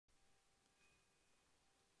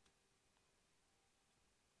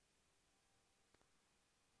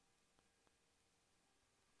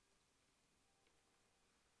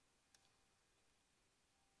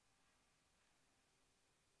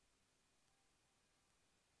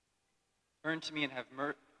Turn to me and have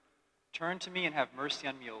mercy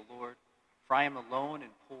on me, O Lord, for I am alone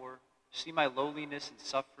and poor. See my lowliness and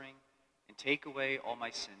suffering, and take away all my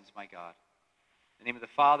sins, my God. In the name of the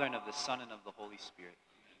Father, and of the Son, and of the Holy Spirit.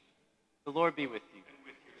 The Lord be with you. And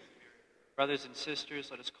with your spirit. Brothers and sisters,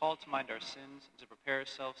 let us call to mind our sins and to prepare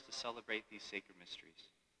ourselves to celebrate these sacred mysteries.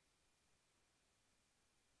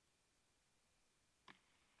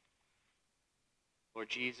 Lord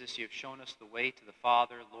Jesus, you have shown us the way to the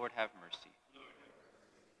Father. Lord, have mercy.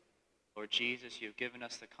 Lord Jesus, you have given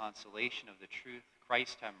us the consolation of the truth.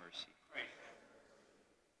 Christ, have mercy.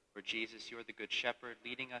 Lord Jesus, you are the good shepherd,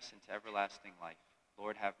 leading us into everlasting life.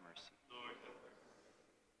 Lord, have mercy.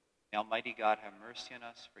 May Almighty God have mercy on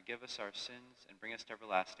us, forgive us our sins, and bring us to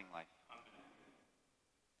everlasting life. Amen.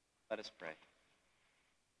 Let us pray.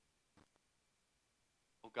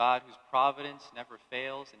 O God, whose providence never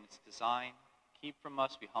fails in its design, keep from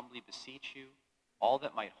us, we humbly beseech you, all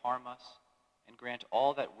that might harm us, and grant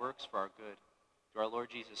all that works for our good. Through our Lord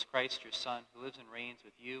Jesus Christ, your Son, who lives and reigns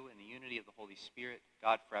with you in the unity of the Holy Spirit,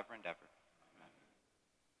 God forever and ever. Amen.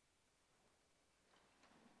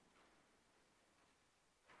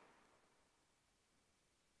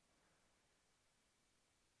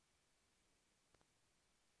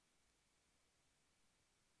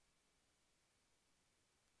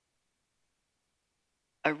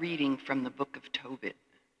 A reading from the book of Tobit.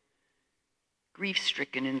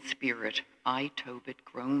 Grief-stricken in spirit, I, Tobit,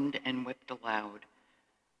 groaned and wept aloud.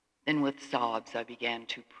 Then with sobs I began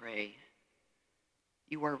to pray.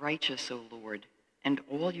 You are righteous, O Lord, and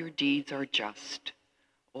all your deeds are just.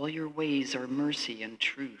 All your ways are mercy and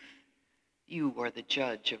truth. You are the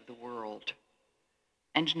judge of the world.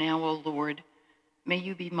 And now, O Lord, may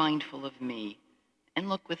you be mindful of me and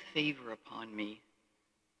look with favor upon me.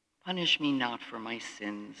 Punish me not for my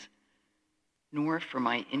sins, nor for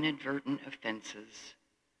my inadvertent offenses,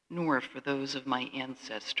 nor for those of my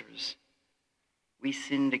ancestors. We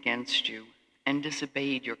sinned against you and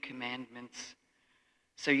disobeyed your commandments,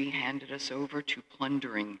 so you handed us over to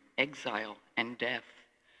plundering, exile, and death,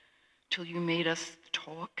 till you made us the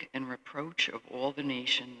talk and reproach of all the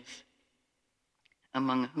nations,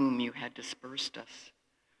 among whom you had dispersed us.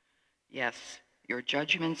 Yes, your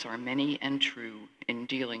judgments are many and true in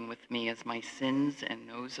dealing with me as my sins and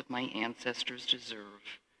those of my ancestors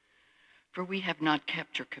deserve. For we have not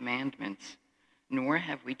kept your commandments, nor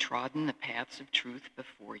have we trodden the paths of truth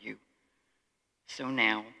before you. So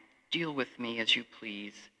now, deal with me as you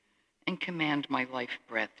please, and command my life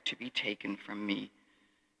breath to be taken from me,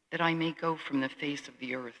 that I may go from the face of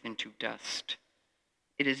the earth into dust.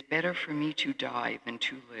 It is better for me to die than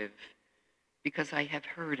to live, because I have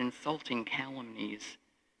heard insulting calumnies,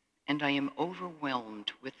 and I am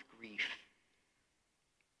overwhelmed with grief.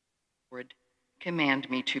 Lord, command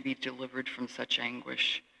me to be delivered from such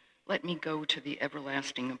anguish. Let me go to the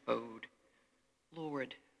everlasting abode.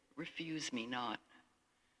 Lord, refuse me not.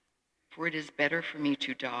 For it is better for me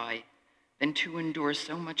to die than to endure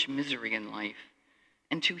so much misery in life,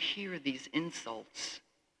 and to hear these insults.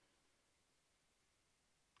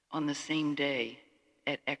 On the same day,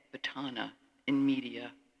 at Ecbatana, in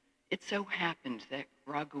Media, it so happened that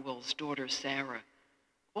Raguel's daughter Sarah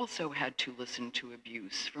also had to listen to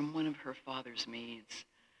abuse from one of her father's maids,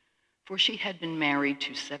 for she had been married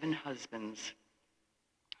to 7 husbands.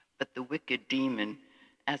 But the wicked demon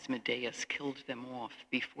Asmodeus killed them off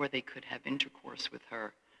before they could have intercourse with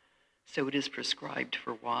her, so it is prescribed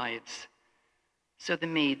for wives. So the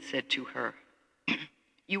maid said to her,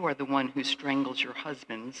 You are the one who strangles your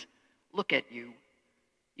husbands. Look at you.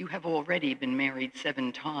 You have already been married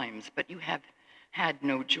 7 times, but you have had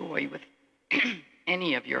no joy with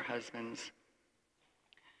any of your husbands.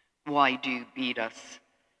 Why do you beat us?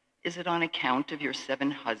 Is it on account of your 7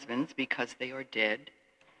 husbands because they are dead?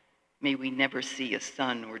 May we never see a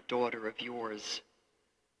son or daughter of yours.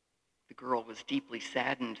 The girl was deeply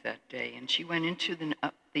saddened that day, and she went into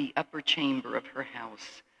the upper chamber of her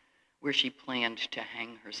house, where she planned to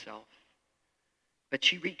hang herself. But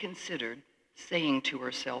she reconsidered, saying to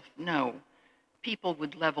herself, No, people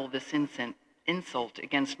would level this insult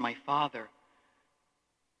against my father.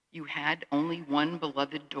 You had only one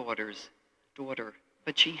beloved daughter,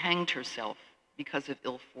 but she hanged herself because of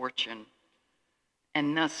ill fortune.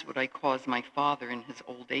 And thus would I cause my father in his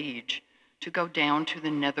old age to go down to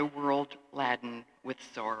the netherworld laden with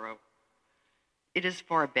sorrow. It is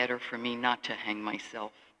far better for me not to hang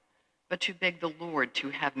myself, but to beg the Lord to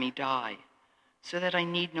have me die, so that I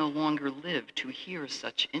need no longer live to hear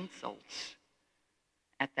such insults.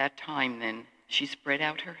 At that time, then, she spread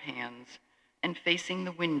out her hands, and facing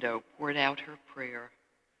the window, poured out her prayer.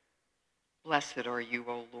 Blessed are you,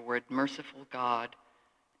 O Lord, merciful God,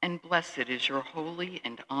 and blessed is your holy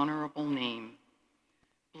and honorable name.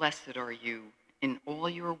 Blessed are you in all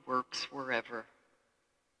your works forever.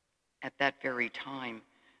 At that very time,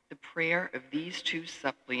 the prayer of these two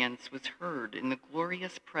suppliants was heard in the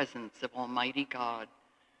glorious presence of Almighty God.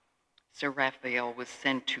 Sir Raphael was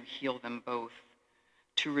sent to heal them both,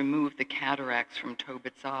 to remove the cataracts from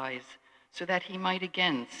Tobit's eyes, so that he might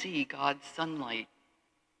again see God's sunlight,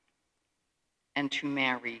 and to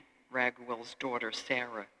marry Raguel's daughter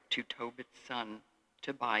Sarah to Tobit's son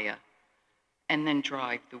Tobiah, and then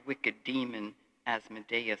drive the wicked demon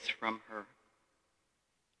Asmodeus from her.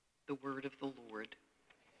 The word of the Lord.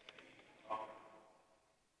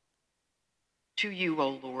 To you,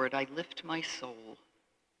 O Lord, I lift my soul.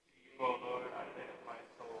 O Lord, I lift my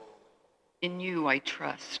soul. In you I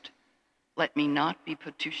trust. Let me not be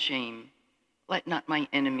put to shame. Let not my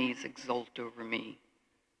enemies exult over me.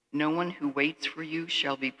 No one who waits for you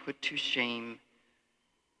shall be put to shame.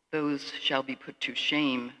 Those shall be put to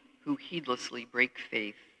shame who heedlessly break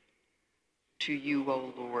faith. To you,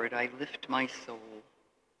 O Lord, I lift my soul.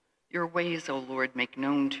 Your ways, O Lord, make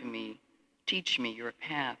known to me. Teach me your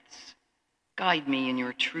paths. Guide me in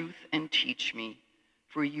your truth and teach me,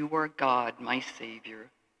 for you are God, my Savior.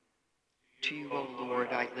 To you, O Lord,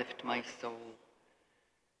 I lift my soul.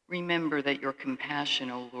 Remember that your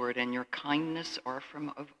compassion, O Lord, and your kindness are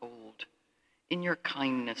from of old. In your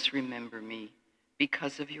kindness remember me,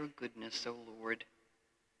 because of your goodness, O Lord.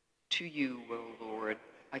 To you, O Lord,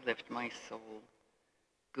 I lift my soul.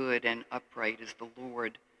 Good and upright is the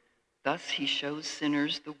Lord. Thus he shows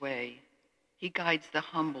sinners the way. He guides the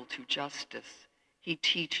humble to justice. He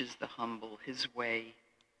teaches the humble his way.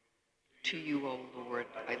 To you, O Lord,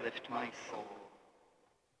 I lift my soul.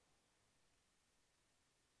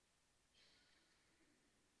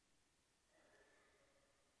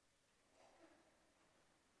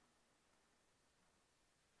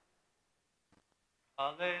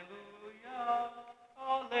 Alleluia,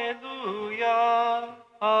 alleluia,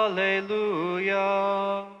 alleluia,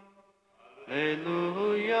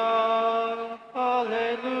 alleluia,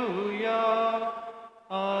 alleluia,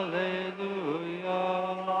 alleluia.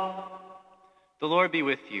 The Lord be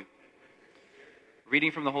with you.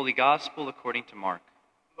 Reading from the Holy Gospel according to Mark.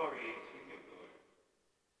 Glory to you, Lord.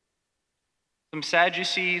 Some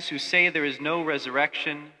Sadducees who say there is no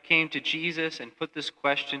resurrection came to Jesus and put this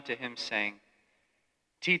question to him, saying,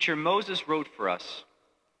 Teacher, Moses wrote for us,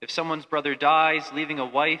 if someone's brother dies, leaving a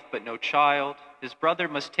wife but no child, his brother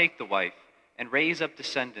must take the wife and raise up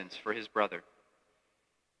descendants for his brother.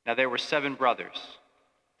 Now there were 7 brothers.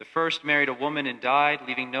 The first married a woman and died,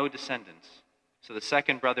 leaving no descendants. So the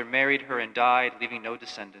second brother married her and died, leaving no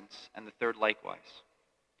descendants, and the third likewise.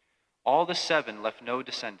 All the 7 left no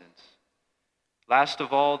descendants. Last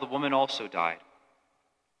of all, the woman also died.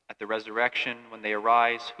 At the resurrection, when they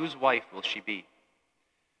arise, whose wife will she be?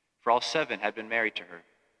 For all 7 had been married to her.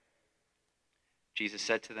 Jesus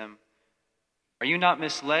said to them, Are you not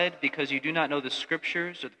misled because you do not know the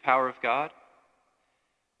Scriptures or the power of God?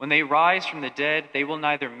 When they rise from the dead, they will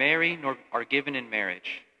neither marry nor are given in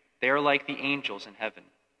marriage. They are like the angels in heaven.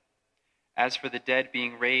 As for the dead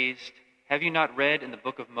being raised, have you not read in the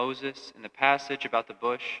book of Moses, in the passage about the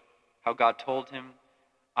bush, how God told him,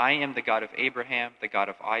 I am the God of Abraham, the God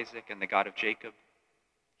of Isaac, and the God of Jacob?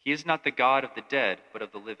 He is not the God of the dead, but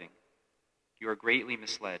of the living. You are greatly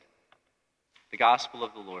misled. The Gospel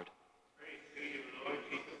of the Lord. Praise to you, Lord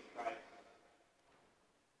Jesus Christ.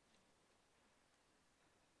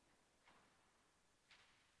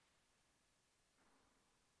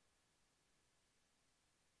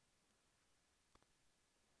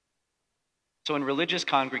 So in religious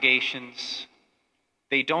congregations,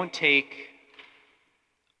 they take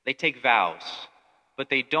vows, but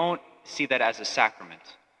they don't see that as a sacrament.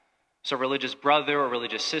 So a religious brother or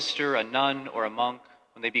religious sister, a nun or a monk,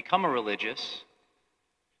 when they become a religious,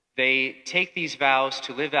 they take these vows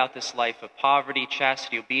to live out this life of poverty,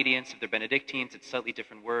 chastity, obedience. If they're Benedictines, it's slightly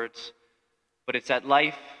different words. But it's that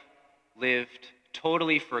life lived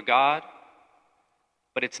totally for God,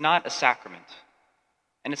 but it's not a sacrament.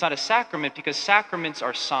 And it's not a sacrament because sacraments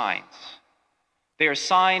are signs. They are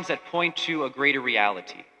signs that point to a greater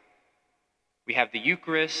reality. We have the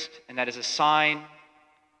Eucharist, and that is a sign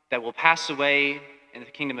that will pass away in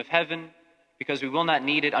the kingdom of heaven, because we will not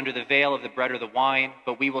need it under the veil of the bread or the wine,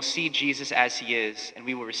 but we will see Jesus as he is, and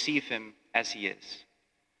we will receive him as he is.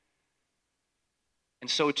 And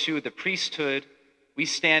so too, the priesthood, we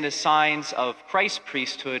stand as signs of Christ's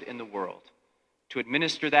priesthood in the world, to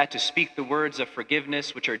administer that, to speak the words of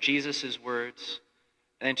forgiveness, which are Jesus' words,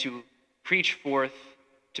 and then to preach forth,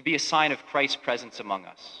 to be a sign of Christ's presence among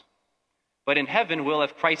us. But in heaven, we'll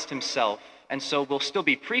have Christ himself and so we'll still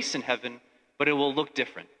be priests in heaven, but it will look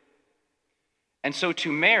different. And so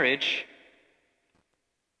to marriage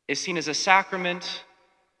is seen as a sacrament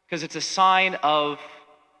because it's a sign of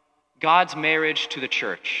God's marriage to the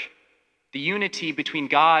church. The unity between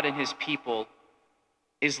God and his people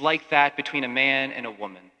is like that between a man and a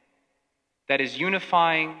woman. That is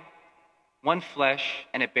unifying, one flesh,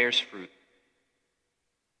 and it bears fruit.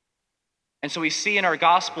 And so we see in our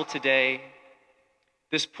gospel today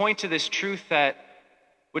this point to this truth that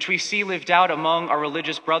which we see lived out among our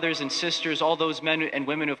religious brothers and sisters, all those men and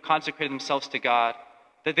women who have consecrated themselves to God,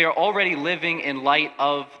 that they are already living in light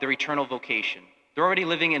of their eternal vocation. They're already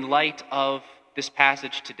living in light of this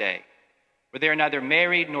passage today, where they are neither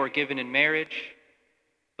married nor given in marriage,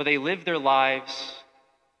 but they live their lives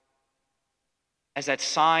as that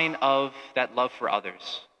sign of that love for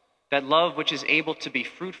others, that love which is able to be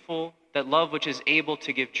fruitful, that love which is able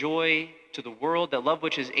to give joy to the world, that love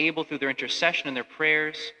which is able through their intercession and their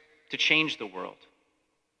prayers to change the world.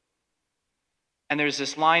 And there's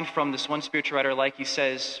this line from this one spiritual writer, like he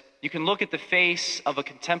says, you can look at the face of a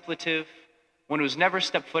contemplative one who's never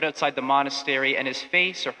stepped foot outside the monastery, and his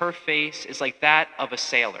face or her face is like that of a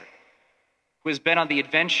sailor who has been on the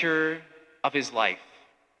adventure of his life.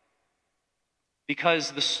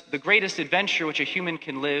 Because the greatest adventure which a human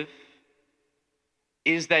can live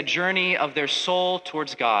is that journey of their soul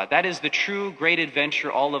towards God. That is the true great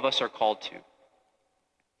adventure all of us are called to.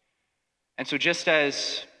 And so just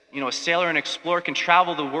as, a sailor and explorer can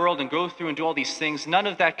travel the world and go through and do all these things, none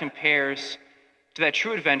of that compares to that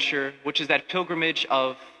true adventure, which is that pilgrimage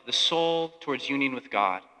of the soul towards union with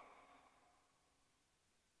God.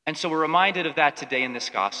 And so we're reminded of that today in this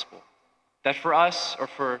gospel, that for us, or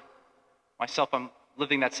for myself, I'm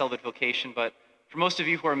living that celibate vocation, but for most of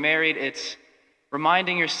you who are married, it's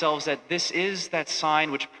reminding yourselves that this is that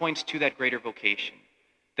sign which points to that greater vocation.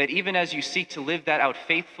 That even as you seek to live that out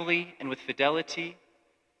faithfully and with fidelity,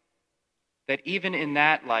 that even in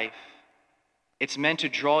that life, it's meant to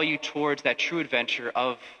draw you towards that true adventure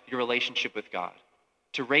of your relationship with God,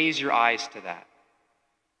 to raise your eyes to that.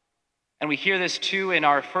 And we hear this too in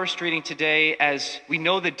our first reading today, as we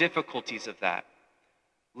know the difficulties of that.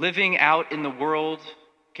 Living out in the world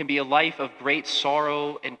can be a life of great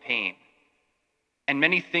sorrow and pain. And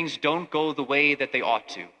many things don't go the way that they ought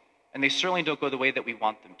to. And they certainly don't go the way that we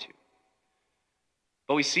want them to.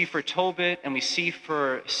 But we see for Tobit and we see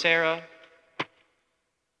for Sarah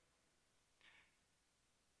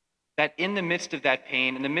that in the midst of that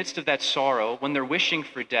pain, in the midst of that sorrow, when they're wishing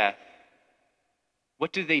for death,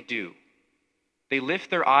 what do? They lift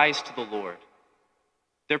their eyes to the Lord.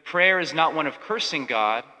 Their prayer is not one of cursing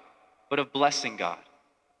God, but of blessing God.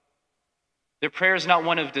 Their prayer is not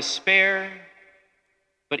one of despair,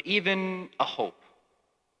 but even a hope.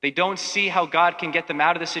 They don't see how God can get them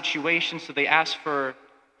out of the situation, so they ask for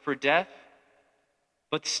death,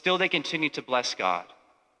 but still they continue to bless God.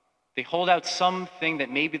 They hold out something that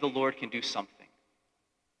maybe the Lord can do something.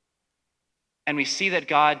 And we see that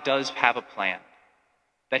God does have a plan,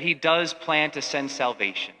 that he does plan to send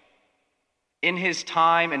salvation in his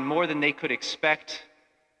time and more than they could expect,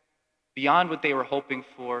 beyond what they were hoping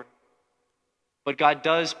for. But God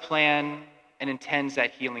does plan and intends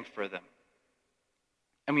that healing for them.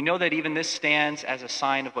 And we know that even this stands as a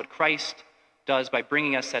sign of what Christ does by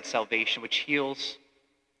bringing us that salvation, which heals,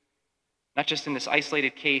 not just in this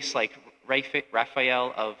isolated case like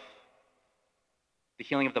Raphael of the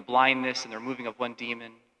healing of the blindness and the removing of one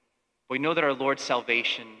demon, but we know that our Lord's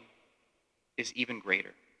salvation is even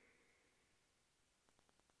greater.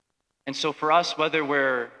 And so for us, whether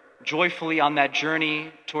we're joyfully on that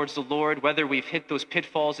journey towards the Lord, whether we've hit those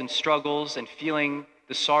pitfalls and struggles and feeling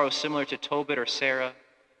the sorrow similar to Tobit or Sarah,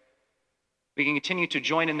 we can continue to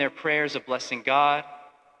join in their prayers of blessing God,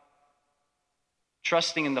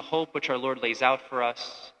 trusting in the hope which our Lord lays out for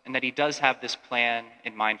us, and that he does have this plan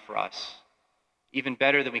in mind for us, even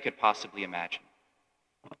better than we could possibly imagine.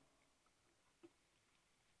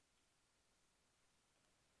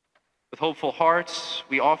 With hopeful hearts,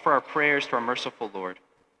 we offer our prayers to our merciful Lord,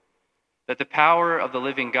 that the power of the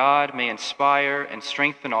living God may inspire and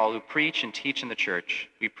strengthen all who preach and teach in the church.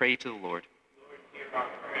 We pray to the Lord. Lord, hear our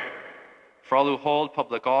prayer. For all who hold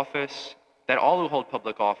public office, that all who hold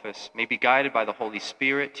public office may be guided by the Holy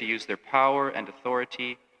Spirit to use their power and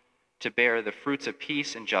authority to bear the fruits of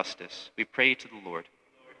peace and justice. We pray to the Lord.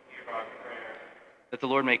 Lord, hear our prayer. That the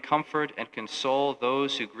Lord may comfort and console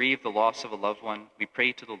those who grieve the loss of a loved one. We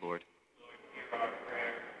pray to the Lord. Lord, hear our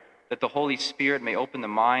prayer. That the Holy Spirit may open the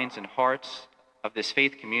minds and hearts of this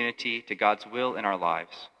faith community to God's will in our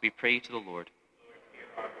lives. We pray to the Lord. Lord, hear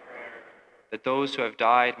our prayer. That those who have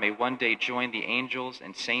died may one day join the angels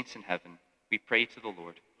and saints in heaven. We pray to the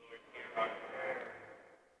Lord.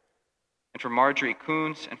 And for Marjorie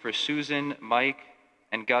Coons, and for Susan, Mike,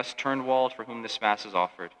 and Gus Turnwald, for whom this Mass is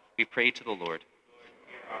offered, we pray to the Lord.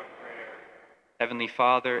 Heavenly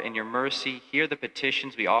Father, in your mercy, hear the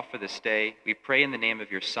petitions we offer this day. We pray in the name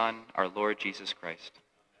of your Son, our Lord Jesus Christ.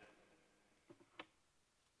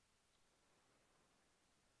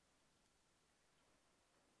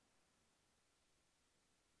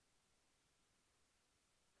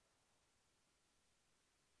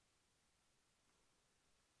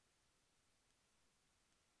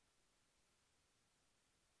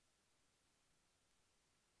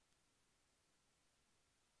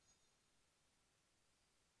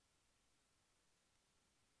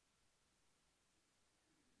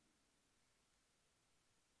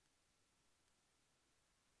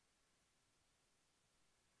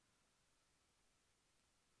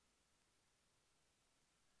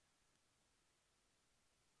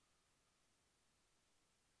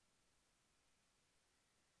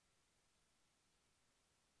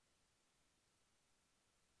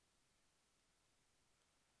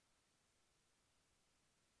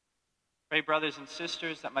 Pray, brothers and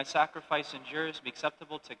sisters, that my sacrifice and yours be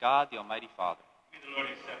acceptable to God, the Almighty Father. May the Lord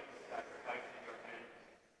accept the sacrifice in your hands.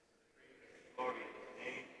 Glory to his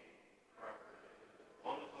name, forever.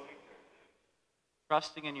 All the Holy Church.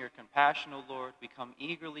 Trusting in your compassion, O Lord, we come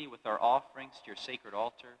eagerly with our offerings to your sacred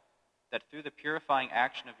altar, that through the purifying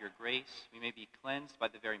action of your grace we may be cleansed by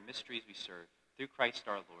the very mysteries we serve. Through Christ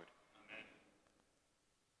our Lord. Amen.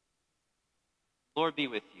 Lord be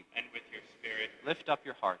with you. And with your spirit. Lift up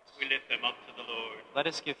your hearts. We lift them up to the Lord. Let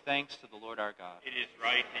us give thanks to the Lord our God. It is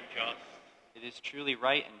right and just. It is truly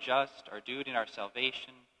right and just, our duty and our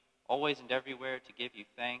salvation, always and everywhere to give you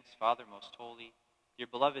thanks, Father most holy, your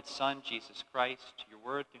beloved Son, Jesus Christ, your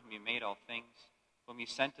word through whom you made all things, whom you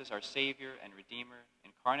sent as our Savior and Redeemer,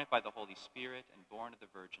 incarnate by the Holy Spirit and born of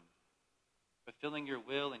the Virgin. Fulfilling your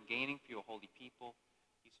will and gaining for your holy people,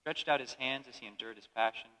 he stretched out his hands as he endured his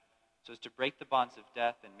passion, so as to break the bonds of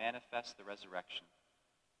death and manifest the resurrection.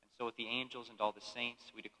 And so with the angels and all the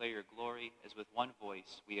saints, we declare your glory, as with one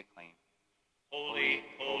voice we acclaim. Holy,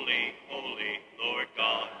 holy, holy, Lord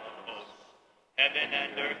God of hosts. Heaven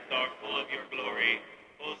and earth are full of your glory.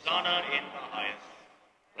 Hosanna in the highest.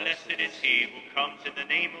 Blessed is he who comes in the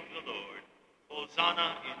name of the Lord.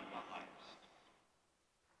 Hosanna in the highest.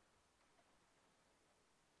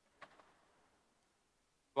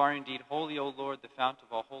 You are indeed holy, O Lord, the fount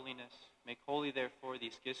of all holiness. Make holy, therefore,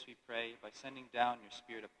 these gifts, we pray, by sending down your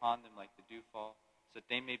Spirit upon them like the dewfall, so that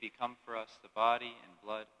they may become for us the body and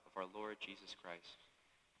blood of our Lord Jesus Christ.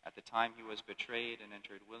 At the time he was betrayed and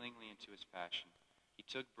entered willingly into his passion, he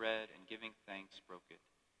took bread and, giving thanks, broke it,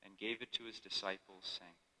 and gave it to his disciples,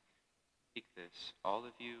 saying, "Take this, all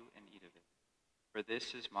of you, and eat of it, for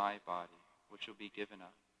this is my body, which will be given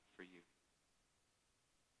up for you."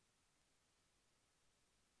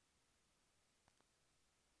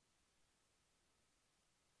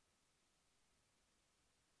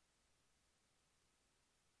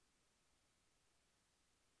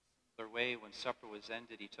 Way, when supper was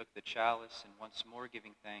ended, he took the chalice, and once more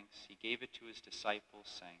giving thanks, he gave it to his disciples,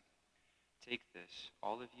 saying, "Take this,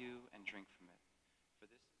 all of you, and drink from it. For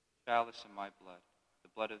this is the chalice of my blood, the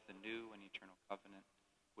blood of the new and eternal covenant,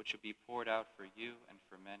 which will be poured out for you and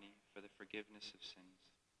for many for the forgiveness of sins.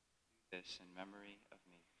 Do this in memory of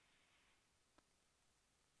me."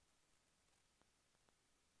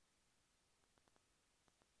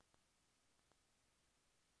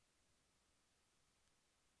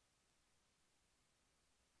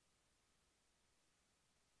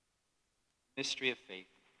 Mystery of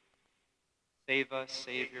faith. Save us,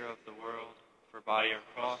 Savior of the world, for by your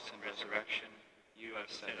cross and resurrection you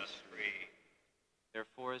have set us free.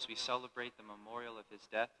 Therefore, as we celebrate the memorial of his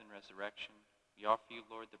death and resurrection, we offer you,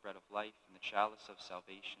 Lord, the bread of life and the chalice of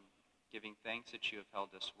salvation, giving thanks that you have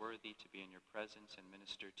held us worthy to be in your presence and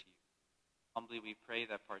minister to you. Humbly we pray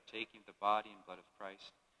that, partaking of the body and blood of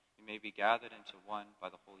Christ, we may be gathered into one by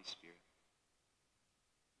the Holy Spirit.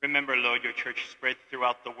 Remember, Lord, your church spread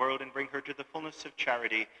throughout the world and bring her to the fullness of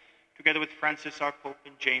charity, together with Francis, our Pope,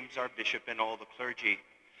 and James, our Bishop, and all the clergy.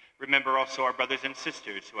 Remember also our brothers and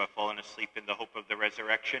sisters who have fallen asleep in the hope of the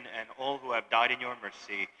resurrection, and all who have died in your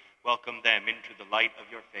mercy. Welcome them into the light of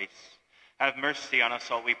your face. Have mercy on us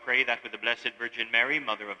all, we pray, that with the Blessed Virgin Mary,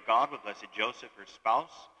 Mother of God, with blessed Joseph, her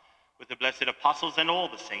spouse, with the blessed apostles and all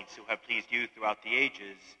the saints who have pleased you throughout the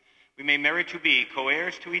ages, we may merit to be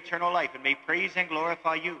co-heirs to eternal life, and may praise and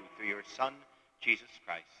glorify you through your Son, Jesus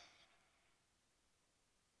Christ.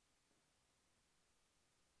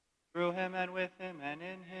 Through him and with him and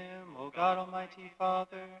in him, O God, Almighty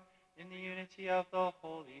Father, in the unity of the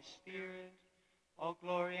Holy Spirit, All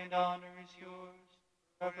glory and honor is yours,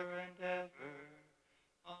 forever and ever.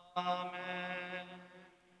 Amen.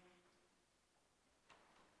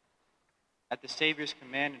 At the Savior's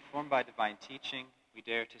command, informed by divine teaching, we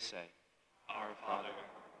dare to say, Our Father,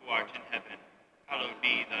 who art in heaven, hallowed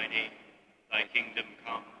be thy name. Thy kingdom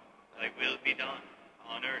come, thy will be done,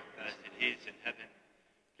 on earth as it is in heaven.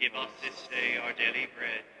 Give us this day our daily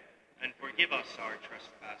bread, and forgive us our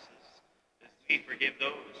trespasses, as we forgive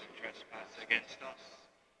those who trespass against us.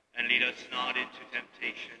 And lead us not into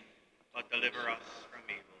temptation, but deliver us from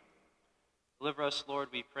evil. Deliver us, Lord,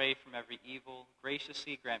 we pray, from every evil.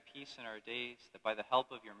 Graciously grant peace in our days, that by the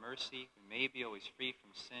help of your mercy we may be always free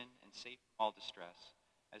from sin and safe from all distress,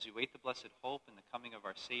 as we wait the blessed hope and the coming of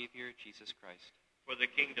our Savior, Jesus Christ. For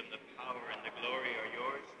the kingdom, the power, and the glory are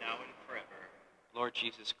yours, now and forever. Lord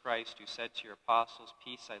Jesus Christ, who said to your apostles,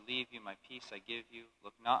 "Peace I leave you, my peace I give you,"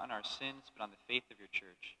 look not on our sins, but on the faith of your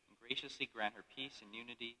church, and graciously grant her peace and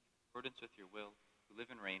unity, in accordance with your will, who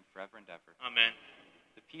live and reign forever and ever. Amen.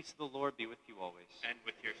 The peace of the Lord be with you always. And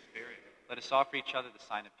with your spirit. Let us offer each other the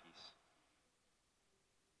sign of peace.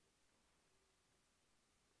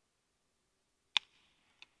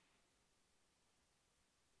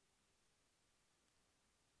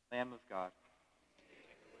 Lamb of God.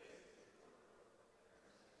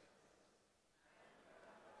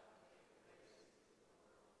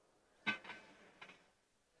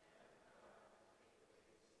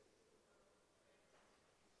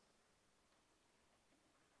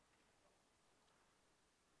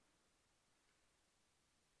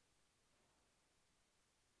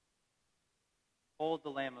 Behold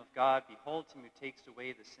the Lamb of God, behold him who takes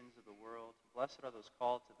away the sins of the world. Blessed are those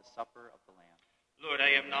called to the supper of the Lamb. Lord, I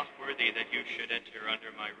am not worthy that you should enter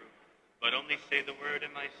under my roof, but only say the word,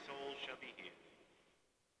 and my soul shall be healed.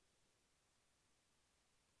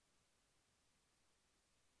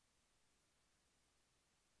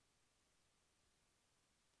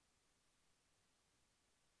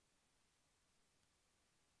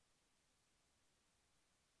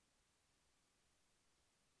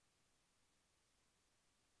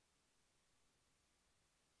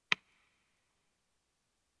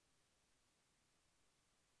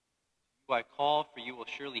 You I call, for you will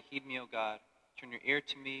surely heed me, O God. Turn your ear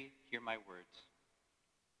to me, hear my words.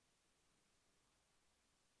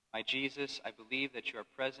 My Jesus, I believe that you are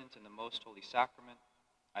present in the Most Holy Sacrament.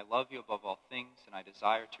 I love you above all things, and I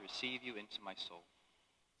desire to receive you into my soul.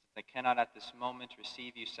 Since I cannot at this moment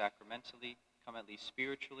receive you sacramentally, come at least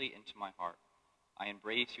spiritually into my heart. I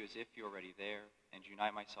embrace you as if you were already there, and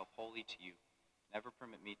unite myself wholly to you. Never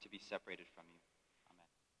permit me to be separated from you. Amen.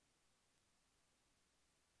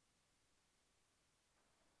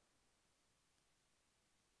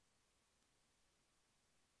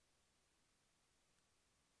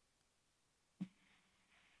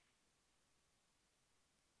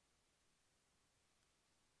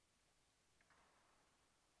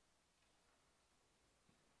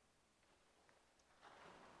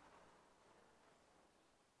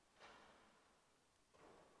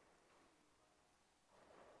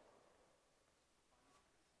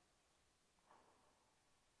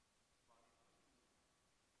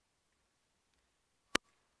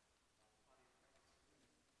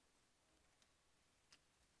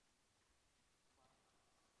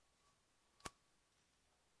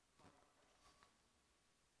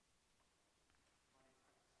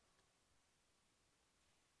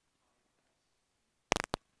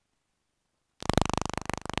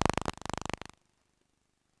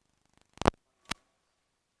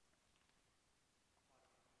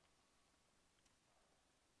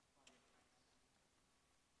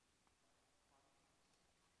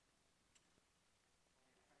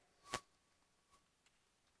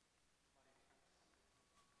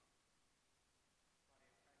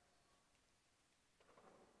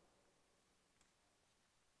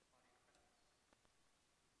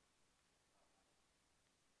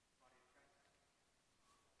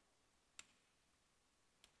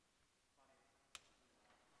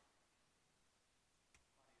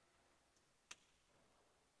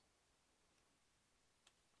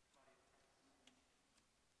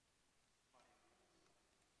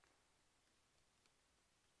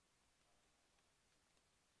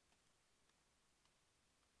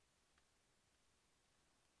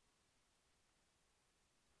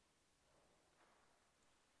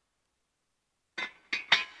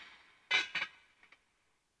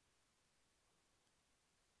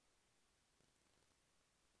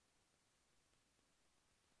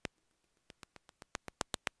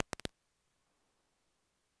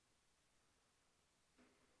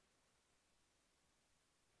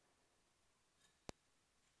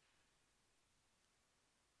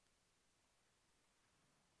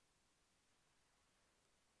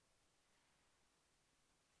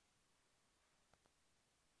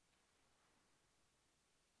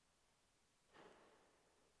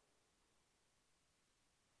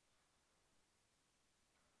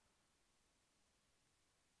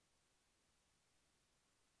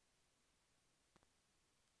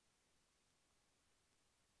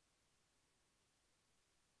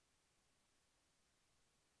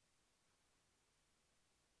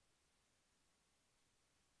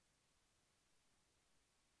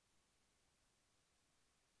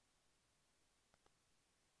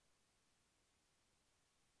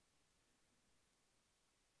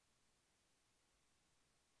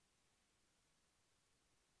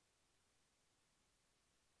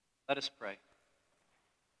 Let us pray.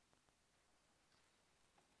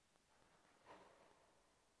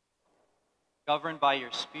 Governed by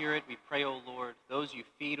your Spirit, we pray, O Lord, those you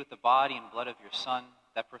feed with the body and blood of your Son,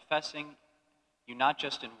 that professing you not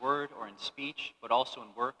just in word or in speech, but also in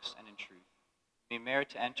works and in truth, may merit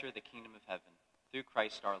to enter the kingdom of heaven. Through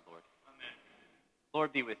Christ our Lord. Amen.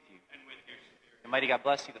 Lord be with you. And with your spirit. Almighty God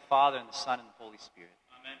bless you, the Father, and the Son, and the Holy Spirit.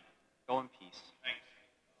 Amen. Go in peace. Thanks.